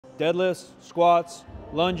deadlifts, squats,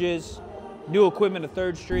 lunges, new equipment at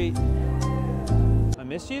 3rd Street. I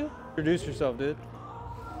miss you? Introduce yourself, dude.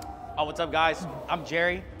 Oh, what's up, guys? I'm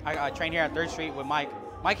Jerry. I train here at 3rd Street with Mike.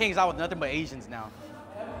 Mike hangs out with nothing but Asians now.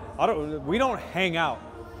 We don't hang out.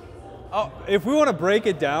 Oh, If we want to break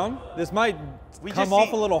it down, this might come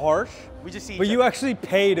off a little harsh. We just see. But you actually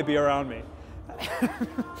pay to be around me.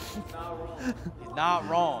 Not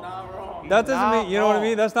wrong. That doesn't mean, you know what I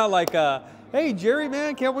mean? That's not like, hey, Jerry,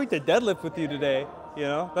 man, can't wait to deadlift with you today. You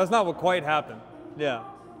know, that's not what quite happened. Yeah.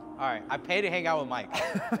 All right, I pay to hang out with Mike.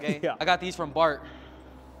 Okay. Yeah. I got these from Bart.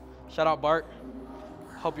 Shout out, Bart.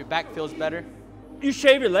 Hope your back feels better. You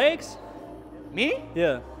shave your legs? Me?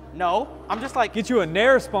 Yeah. No, I'm just like. Get you a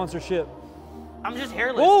Nair sponsorship. I'm just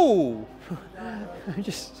hairless. Whoa!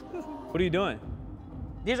 What are you doing?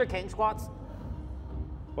 These are king squats.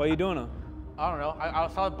 Why are you doing them? I don't know. I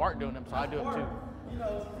saw Bart doing them, so I do them too.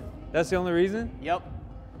 That's the only reason? Yep.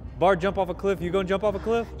 Bart jump off a cliff, you gonna jump off a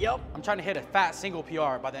cliff? Yep. I'm trying to hit a fat single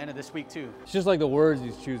PR by the end of this week too. It's just like the words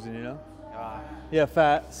he's choosing, you know? Uh, Yeah,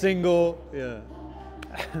 fat, single, yeah.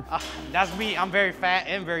 That's me. I'm very fat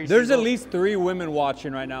and very There's single. at least 3 women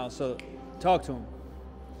watching right now, so talk to them.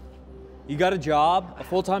 You got a job, a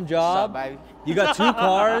full-time job. What's up, baby? You got 2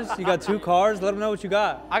 cars, you got 2 cars, let them know what you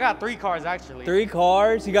got. I got 3 cars actually. 3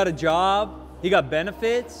 cars, you got a job, you got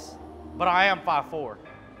benefits. But I am 5'4".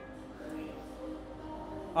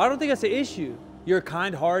 I don't think that's an issue. You're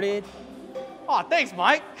kind-hearted. Oh, thanks,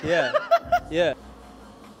 Mike. Yeah, yeah.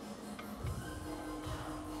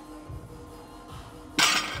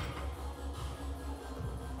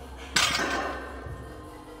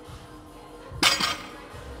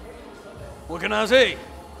 What can I say?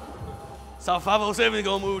 South 507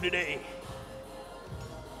 gonna move today.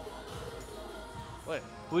 What?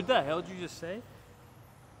 What the hell did you just say?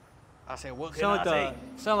 I said, what can I say?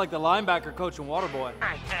 Sound like the linebacker coach in Waterboy.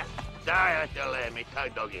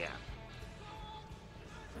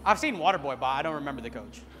 I've seen Waterboy, but I don't remember the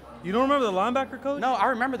coach. You don't remember the linebacker coach? No, I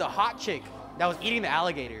remember the hot chick that was eating the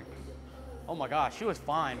alligator. Oh my gosh, she was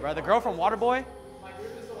fine, bro. The girl from Waterboy?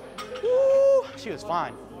 Woo, she was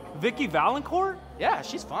fine. Vicky Valancourt? Yeah,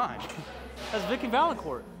 she's fine. That's Vicky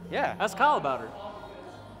Valancourt. Yeah. Ask Kyle about her.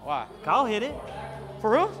 Why? Kyle hit it.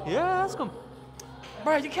 For real? Yeah, ask him.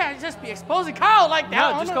 Bro, you can't just be exposing Kyle like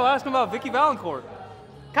that. No, just go ask him about Vicky Valancourt.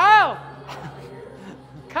 Kyle!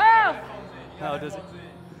 Kyle! No, does it?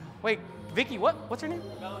 Wait, Vicky, what? What's her name?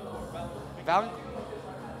 Valancourt.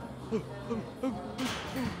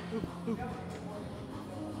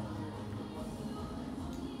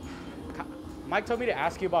 Mike told me to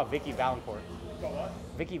ask you about Vicky Valancourt. About what?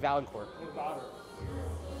 Vicky Valancourt. What about her?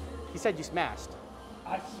 He said you smashed.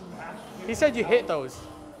 I smashed you. He said you hit those.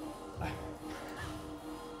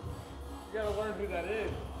 You gotta learn who that is.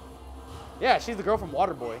 Yeah, she's the girl from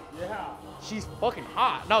Waterboy. Yeah. She's fucking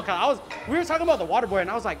hot. No, cause we were talking about the Waterboy, and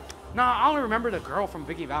I was like, nah, I only remember the girl from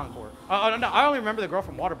Vicky Valancourt. No, I only remember the girl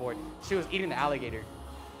from Waterboy. She was eating the alligator.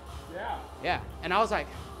 Yeah. Yeah, and I was like,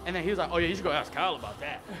 and then he was like, oh yeah, you should go ask Kyle about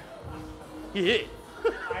that. He hit.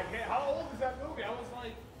 How old is that movie? I was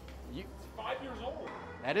like 5 years old.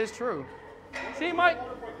 That is true. See, Mike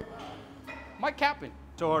capping.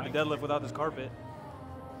 So hard to deadlift without this carpet.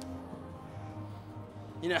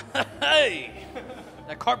 You know, hey,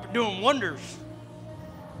 that carpet doing wonders.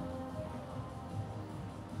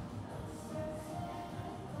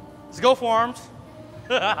 Let's go, forearms.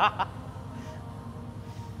 Oh,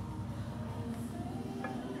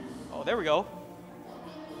 there we go.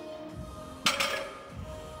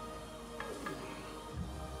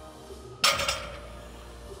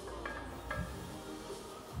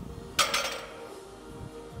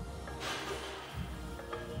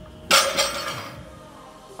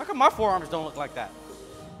 How come my forearms don't look like that?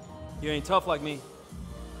 You ain't tough like me.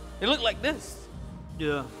 They look like this.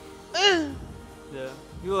 Yeah. Yeah.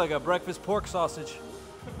 You look like a breakfast pork sausage.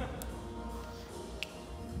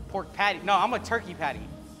 Pork patty. No, I'm a turkey patty.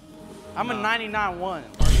 I'm a 99-1.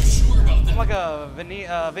 Sure about that? I'm like a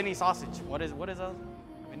Vinny sausage. What is those?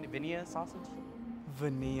 Vinnia sausage?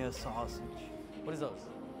 Vanilla sausage. What is those?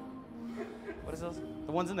 What is those?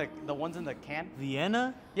 The ones in the can?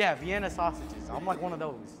 Vienna? Yeah, Vienna sausages. I'm like one of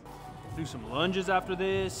those. Do some lunges after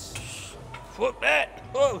this. Fuck that.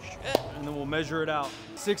 Oh shit. And then we'll measure it out.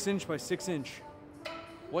 6 inch by 6 inch.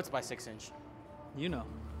 What's by 6 inch? You know.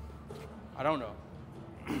 I don't know.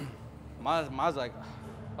 Mine's like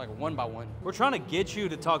 1 by 1. We're trying to get you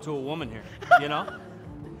to talk to a woman here, you know?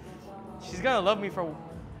 She's gonna love me for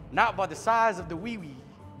not by the size of the wee-wee,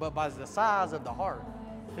 but by the size of the heart.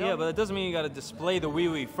 Yeah, but that doesn't mean you gotta display the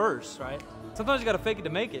wee-wee first, right? Sometimes you gotta fake it to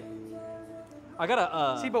make it. I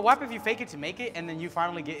gotta. See, but what if you fake it to make it, and then you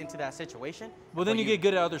finally get into that situation? Well, then you get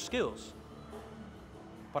good at other skills.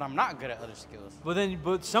 But I'm not good at other skills. But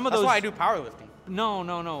some of those. That's why I do powerlifting.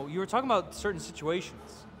 No. You were talking about certain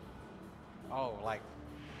situations. Oh, like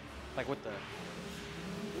with the.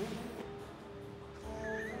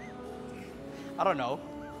 I don't know.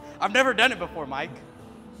 I've never done it before, Mike.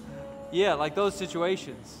 Yeah, like those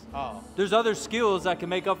situations. Oh. There's other skills that can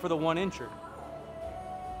make up for the 1 incher.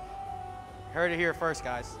 Heard it here first,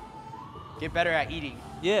 guys. Get better at eating.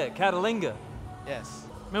 Yeah, Catalinga. Yes.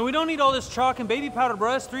 Man, we don't need all this chalk and baby powder,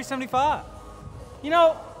 bro. It's $3.75. You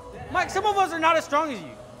know, Mike, some of us are not as strong as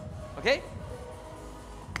you. Okay?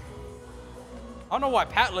 I don't know why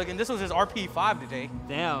Pat looking. This was his RP5 today.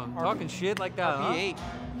 Damn, talking shit like that, RP8. huh?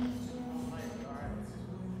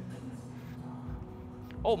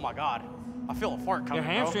 Oh my God. I feel a fart coming,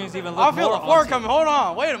 Your hamstrings bro. even look I feel more a fart onto- coming. Hold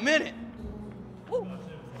on. Wait a minute. Woo.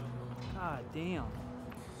 God damn.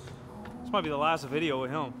 This might be the last video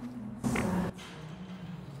with him.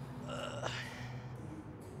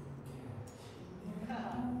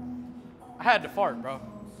 I had to fart, bro.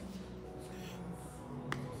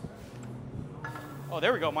 Oh,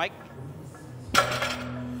 there we go, Mike.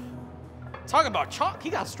 Talk about chalk. He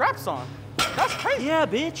got straps on. That's crazy. Yeah,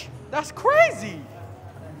 bitch. That's crazy.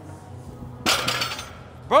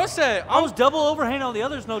 Bro said, I was double overhand on the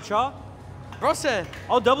others, no chalk. Bro said,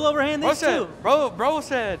 I'll double overhand bro these said, too. bro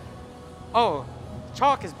said, oh,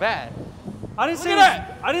 chalk is bad. I didn't Look say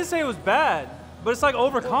at I didn't say it was bad, but it's like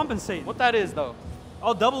overcompensating. What that is, though.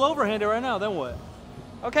 I'll double overhand it right now, then what?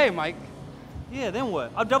 Okay, Mike. Yeah, then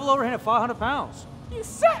what? I'll double overhand at 500 pounds. You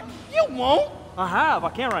said you won't. I have. I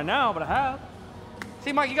can't right now, but I have.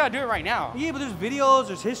 See, Mike, you gotta do it right now. Yeah, but there's videos,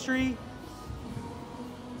 there's history.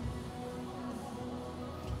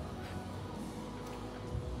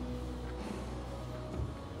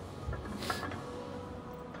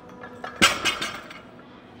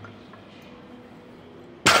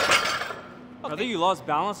 I think you lost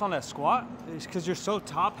balance on that squat. It's because you're so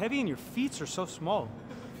top heavy and your feet are so small.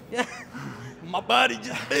 Yeah. My body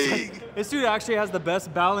just big. This dude actually has the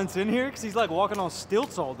best balance in here because he's like walking on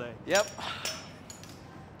stilts all day. Yep.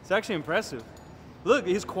 It's actually impressive. Look,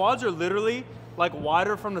 his quads are literally like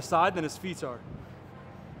wider from the side than his feet are.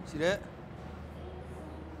 See that?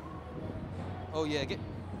 Oh yeah, get.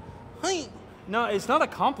 Hey. No, it's not a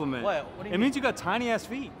compliment. What? What do you It mean? means you got tiny ass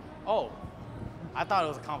feet. Oh, I thought it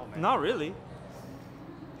was a compliment. Not really.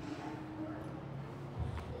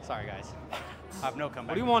 Sorry, guys. I have no comeback.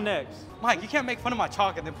 What do you want next? Mike, you can't make fun of my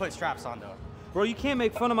chalk and then put straps on, though. Bro, you can't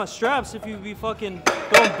make fun of my straps if you be fucking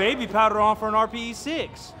throwing baby powder on for an RPE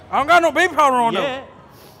 6. I don't got no baby powder on, Yeah.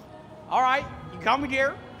 All right, you got me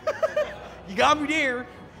there. You got me there.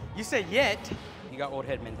 You said yet. You got old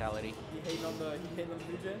head mentality. You hating on the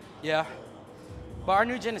new gen? Yeah. But our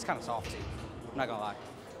new gen is kind of soft, too. I'm not gonna lie.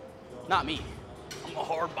 Not me. I'm a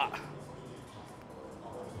hard bot.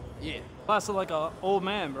 Yeah. Flaccid like an old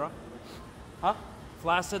man, bro. Huh?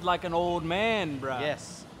 Flaccid like an old man, bro.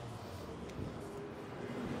 Yes.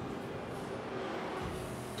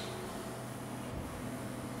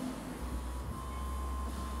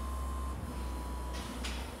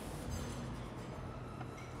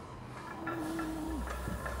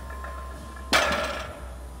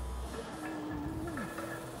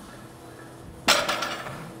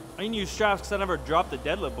 I didn't use straps because I never dropped the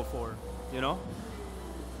deadlift before, you know?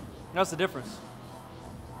 That's the difference.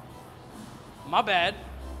 My bad.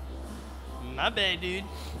 My bad, dude.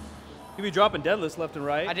 You be dropping deadlifts left and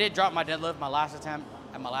right. I did drop my deadlift my last attempt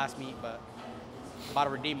at my last meet, but I'm about to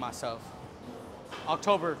redeem myself.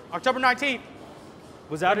 October 19th.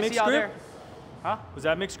 Was that Good to see mixed y'all grip? there. Huh? Was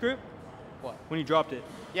that mixed grip? What? When you dropped it?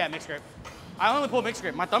 Yeah, mixed grip. I only pull mixed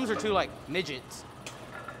grip. My thumbs are too like midgets.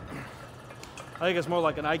 I think it's more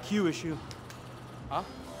like an IQ issue. Huh?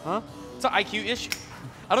 Huh? It's an IQ issue.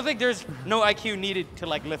 I don't think there's no IQ needed to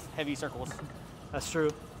like lift heavy circles. That's true.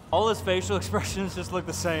 All his facial expressions just look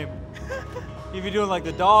the same. You be doing like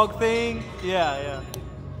the dog thing. Yeah.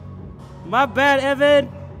 My bad,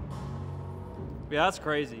 Evan. Yeah, that's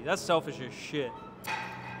crazy. That's selfish as shit.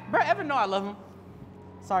 Bro, Evan know I love him.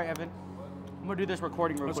 Sorry, Evan. I'm gonna do this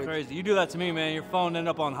recording real That's quick. crazy. You do that to me, man. Your phone end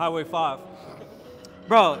up on Highway 5.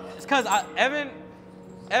 Bro, it's cause Evan,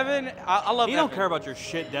 I love He Evan. don't care about your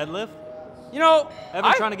shit deadlift. You know,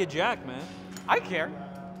 Evan's trying to get jacked, man. I care.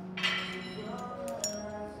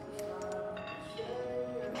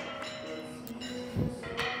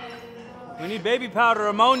 We need baby powder,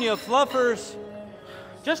 ammonia, fluffers.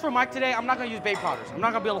 Just for Mike today, I'm not gonna use baby powders. I'm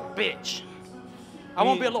not gonna be a little bitch. I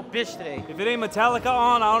won't be a little bitch today. If it ain't Metallica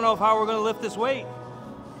on, I don't know how we're gonna lift this weight.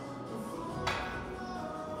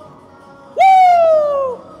 Woo!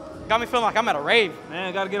 Got me feeling like I'm at a rave. Man,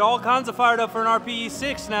 I gotta get all kinds of fired up for an RPE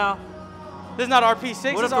 6 now. This is not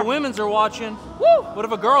RP6. What if the women's are watching? Woo! What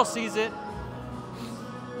if a girl sees it?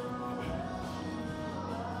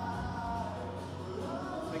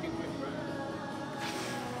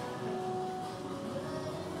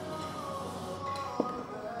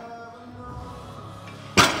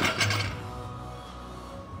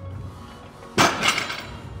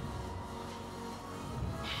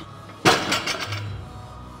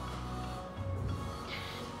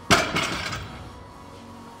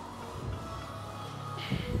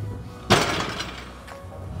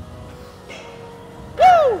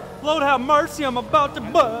 Lord have mercy, I'm about to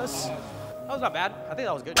bust. That was not bad. I think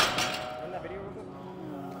that was good. Run that video real quick.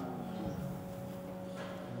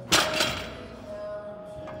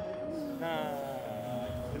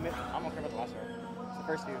 I don't care about the last one. It's the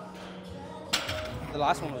first two. The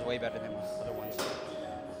last one was way better than the other ones.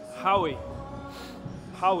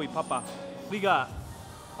 Howie, papa. We got.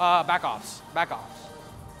 Back offs.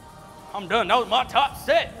 I'm done. That was my top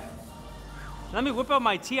set. Let me whip out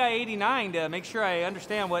my TI-89 to make sure I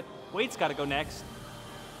understand what weight's got to go next.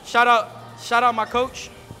 Shout out my coach.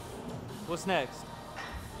 What's next?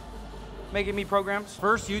 Making me programs.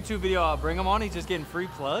 First YouTube video I'll bring him on, he's just getting free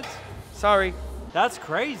plugs? Sorry. That's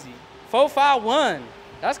crazy. 451.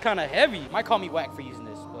 That's kind of heavy. Might call me whack for using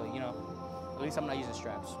this, but you know, at least I'm not using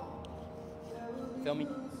straps. Feel me?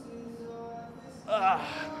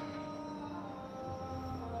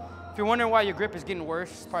 If you're wondering why your grip is getting worse,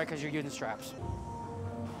 it's probably because you're using straps.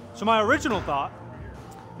 So my original thought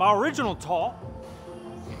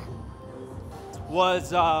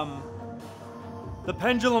was the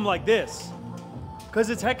pendulum like this, because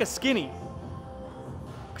it's hecka skinny.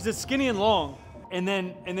 Because it's skinny and long. And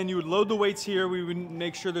then you would load the weights here, we would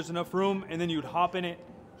make sure there's enough room, and then you would hop in it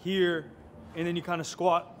here, and then you kind of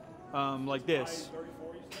squat like this.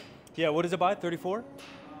 Yeah, what is it by? 34?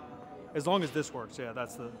 As long as this works, yeah,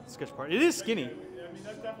 that's the sketch part. It is skinny. Yeah, I mean,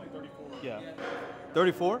 that's definitely 34. Yeah.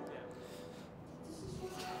 34?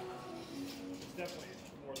 It's definitely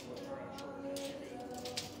more than what you're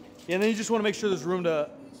at. Yeah, and then you just want to make sure there's room to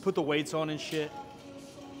put the weights on and shit.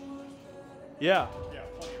 Yeah.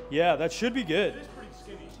 Yeah, that should be good. It is pretty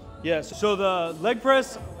skinny. Yeah, so the leg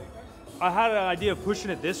press, I had an idea of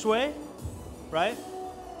pushing it this way, right?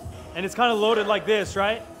 And it's kind of loaded like this,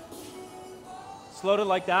 right? It's loaded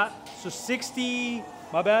like that. So 60,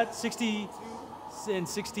 my bad, 60 and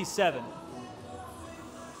 67.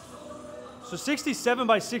 So 67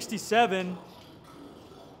 by 67,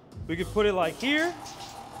 we could put it like here.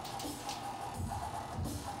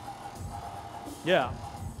 Yeah.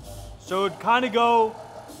 So it'd kind of go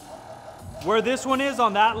where this one is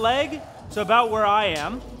on that leg, so about where I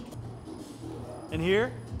am. And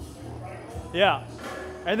here. Yeah.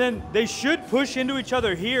 And then they should push into each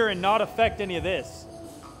other here and not affect any of this.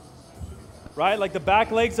 Right? Like the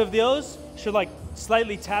back legs of those should like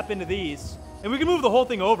slightly tap into these. And we can move the whole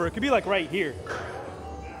thing over. It could be like right here.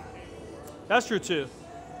 That's true too.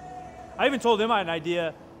 I even told him I had an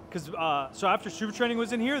idea, because so after super training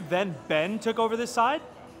was in here, then Ben took over this side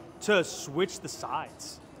to switch the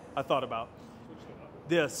sides. I thought about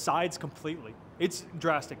the sides completely. It's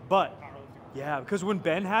drastic, but yeah, because when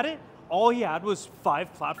Ben had it, all he had was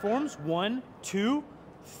 5 platforms, 1, 2,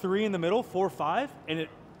 3 in the middle, 4, 5, and it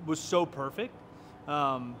was so perfect.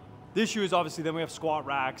 The issue is obviously then we have squat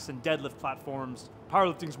racks and deadlift platforms.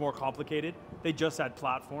 Powerlifting's more complicated. They just add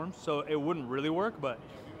platforms, so it wouldn't really work, but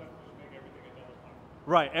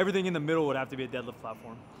right, everything in the middle would have to be a deadlift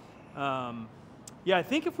platform. Yeah, I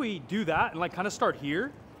think if we do that and like kind of start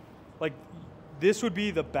here, like this would be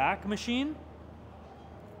the back machine,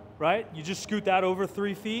 right? You just scoot that over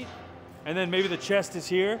 3 feet, and then maybe the chest is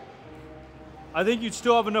here. I think you'd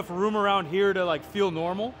still have enough room around here to like feel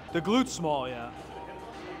normal. The glute's small, yeah.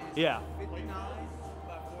 Yeah. 59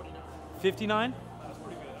 by 49. 59? That's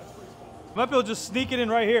pretty good. That's pretty small. Might be able to just sneak it in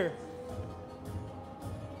right here.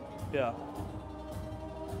 Yeah.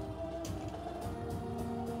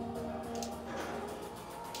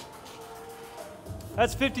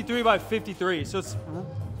 That's 53 by 53, so it's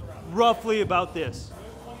roughly about this.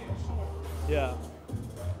 Yeah.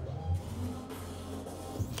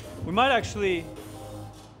 We might actually,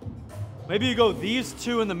 maybe you go these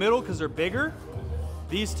 2 in the middle because they're bigger.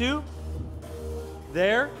 These 2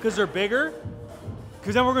 there because they're bigger.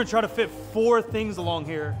 Because then we're going to try to fit 4 things along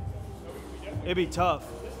here. It'd be tough.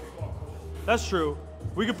 That's true.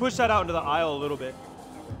 We could push that out into the aisle a little bit.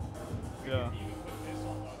 Yeah.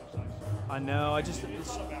 I know. It's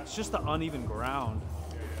just the uneven ground.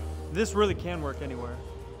 This really can work anywhere.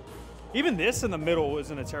 Even this in the middle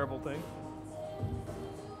isn't a terrible thing.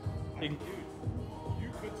 Dude, you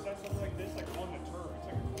could set something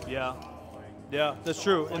Yeah. Yeah, that's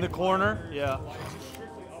true. In the corner, yeah.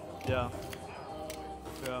 Yeah.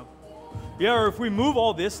 Yeah. Yeah, or if we move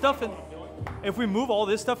all this stuff in,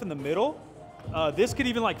 the middle, this could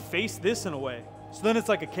even like face this in a way. So then it's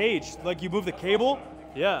like a cage. Like you move the cable,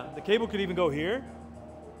 yeah, the cable could even go here.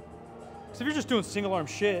 So if you're just doing single arm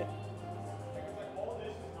shit.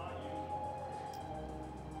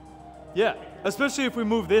 Yeah, especially if we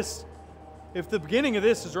move this. If the beginning of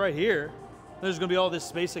this is right here, there's gonna be all this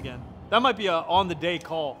space again. That might be a on the day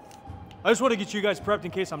call. I just want to get you guys prepped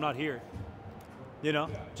in case I'm not here. You know,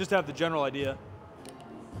 just to have the general idea.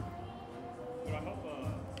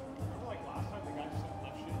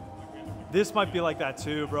 This might be like that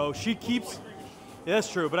too, bro. She keeps, yeah, that's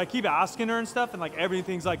true, but I keep asking her and stuff, and like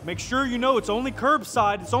everything's like, make sure you know it's only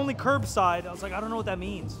curbside, it's only curbside. I was like, I don't know what that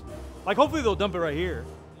means. Like, hopefully they'll dump it right here.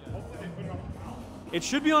 It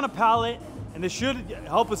should be on a pallet, and they should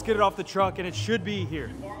help us get it off the truck, and it should be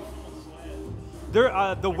here.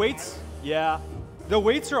 The weights, yeah. The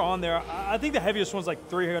weights are on there. I think the heaviest one's like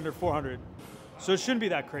 300, 400. So it shouldn't be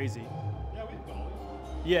that crazy.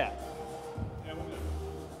 Yeah.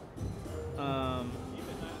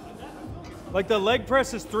 Like the leg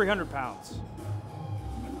press is 300 pounds.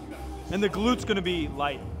 And the glute's gonna be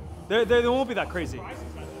light. They won't be that crazy.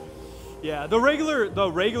 Yeah, the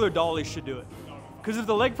regular dolly should do it. Because if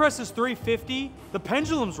the leg press is 350, the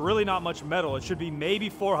pendulum's really not much metal. It should be maybe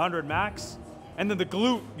 400 max. And then the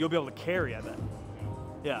glute, you'll be able to carry, I bet.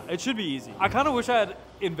 Yeah, it should be easy. I kind of wish I had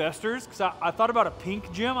investors, because I thought about a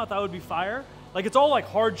pink gym. I thought it would be fire. Like, it's all like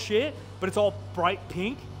hard shit, but it's all bright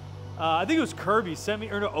pink. I think it was Kirby sent me,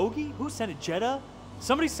 or no, Ogie? Who sent it? Jeddah?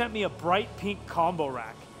 Somebody sent me a bright pink combo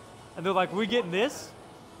rack. And they're like, are we getting this?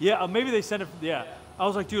 Yeah, maybe they sent it, yeah. I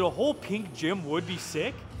was like, dude, a whole pink gym would be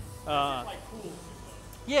sick. Yeah.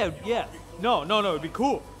 No, it'd be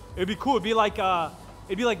cool. It'd be cool. It'd be like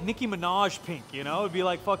Nicki Minaj pink, you know? It'd be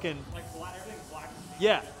like fucking. Like black, everything's black.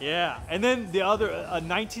 Yeah. And then the other,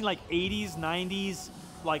 80s, 90s,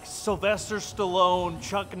 like Sylvester Stallone,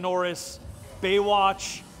 Chuck Norris,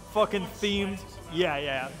 Baywatch, fucking themed.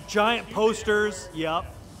 Yeah. Giant posters. Yep.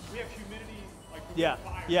 We have humidity. Like,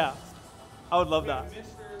 Yeah. I would love that.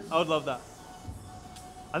 I would love that.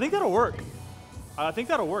 I think that'll work,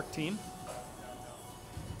 team.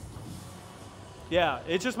 Yeah,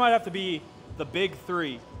 it just might have to be the big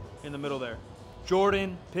three in the middle there.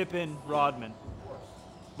 Jordan, Pippen, Rodman.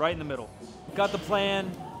 Right in the middle. Got the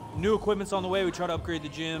plan. New equipment's on the way. We try to upgrade the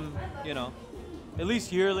gym, you know, at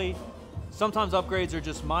least yearly. Sometimes upgrades are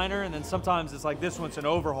just minor, and then sometimes it's like this one's an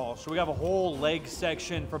overhaul. So we have a whole leg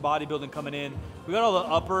section for bodybuilding coming in. We got all the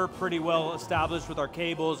upper pretty well established with our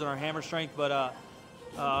cables and our hammer strength, but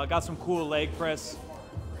got some cool leg press,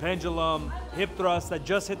 pendulum, hip thrust that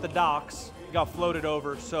just hit the docks, got floated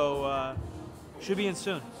over, so should be in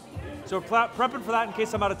soon. So we're prepping for that in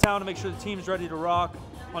case I'm out of town to make sure the team's ready to rock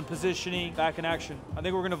on positioning, back in action. I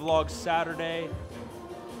think we're gonna vlog Saturday.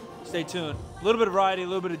 Stay tuned. A little bit of variety, a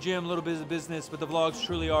little bit of gym, a little bit of business, but the vlogs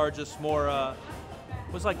truly are just more,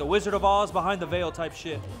 what's like the Wizard of Oz behind the veil type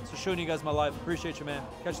shit. So showing you guys my life. Appreciate you, man.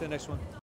 Catch you in the next one.